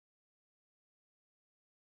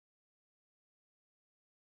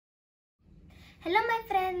Hello my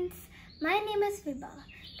friends, my name is Vibha.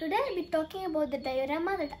 Today I'll be talking about the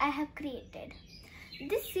diorama that I have created.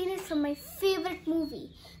 This scene is from my favorite movie,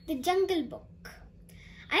 The Jungle Book.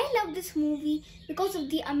 I love this movie because of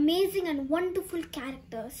the amazing and wonderful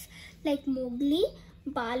characters like Mowgli,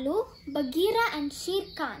 Balu, Bagheera and Shere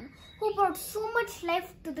Khan, who brought so much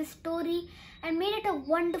life to the story and made it a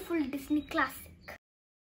wonderful Disney classic.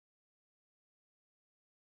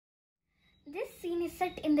 This scene is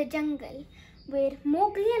set in the jungle, where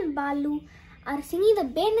Mowgli and Balu are singing the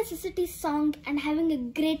bare necessities song and having a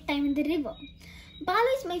great time in the river.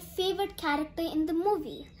 Balu is my favorite character in the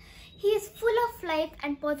movie. He is full of life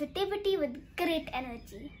and positivity with great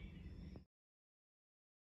energy.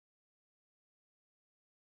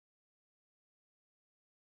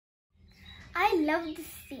 I love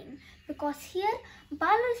this scene because here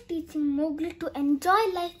Balu is teaching Mowgli to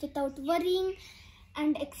enjoy life without worrying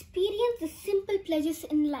and experience the simple pleasures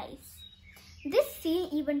in life. This scene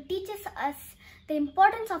even teaches us the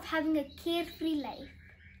importance of having a carefree life.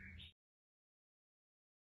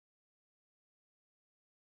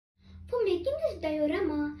 For making this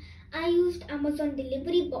diorama, I used Amazon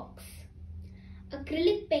delivery box,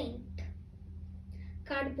 acrylic paint,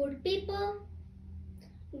 cardboard paper,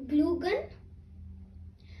 glue gun,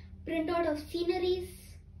 printout of sceneries,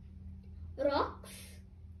 rocks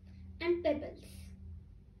and pebbles.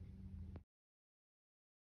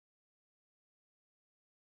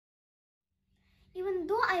 Even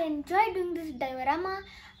though I enjoyed doing this diorama,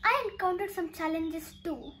 I encountered some challenges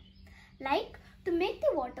too. Like, to make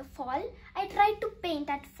the waterfall, I tried to paint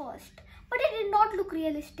at first, but it did not look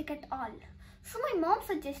realistic at all. So my mom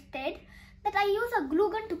suggested that I use a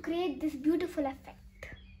glue gun to create this beautiful effect.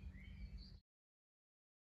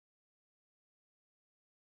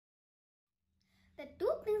 The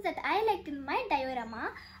two things that I liked in my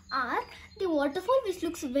diorama are the waterfall, which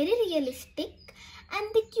looks very realistic, and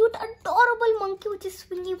the cute adorable monkey which is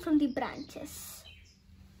swinging from the branches.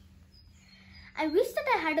 I wish that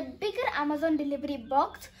I had a bigger Amazon delivery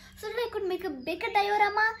box so that I could make a bigger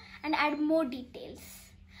diorama and add more details.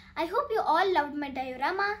 I hope you all loved my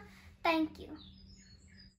diorama. Thank you.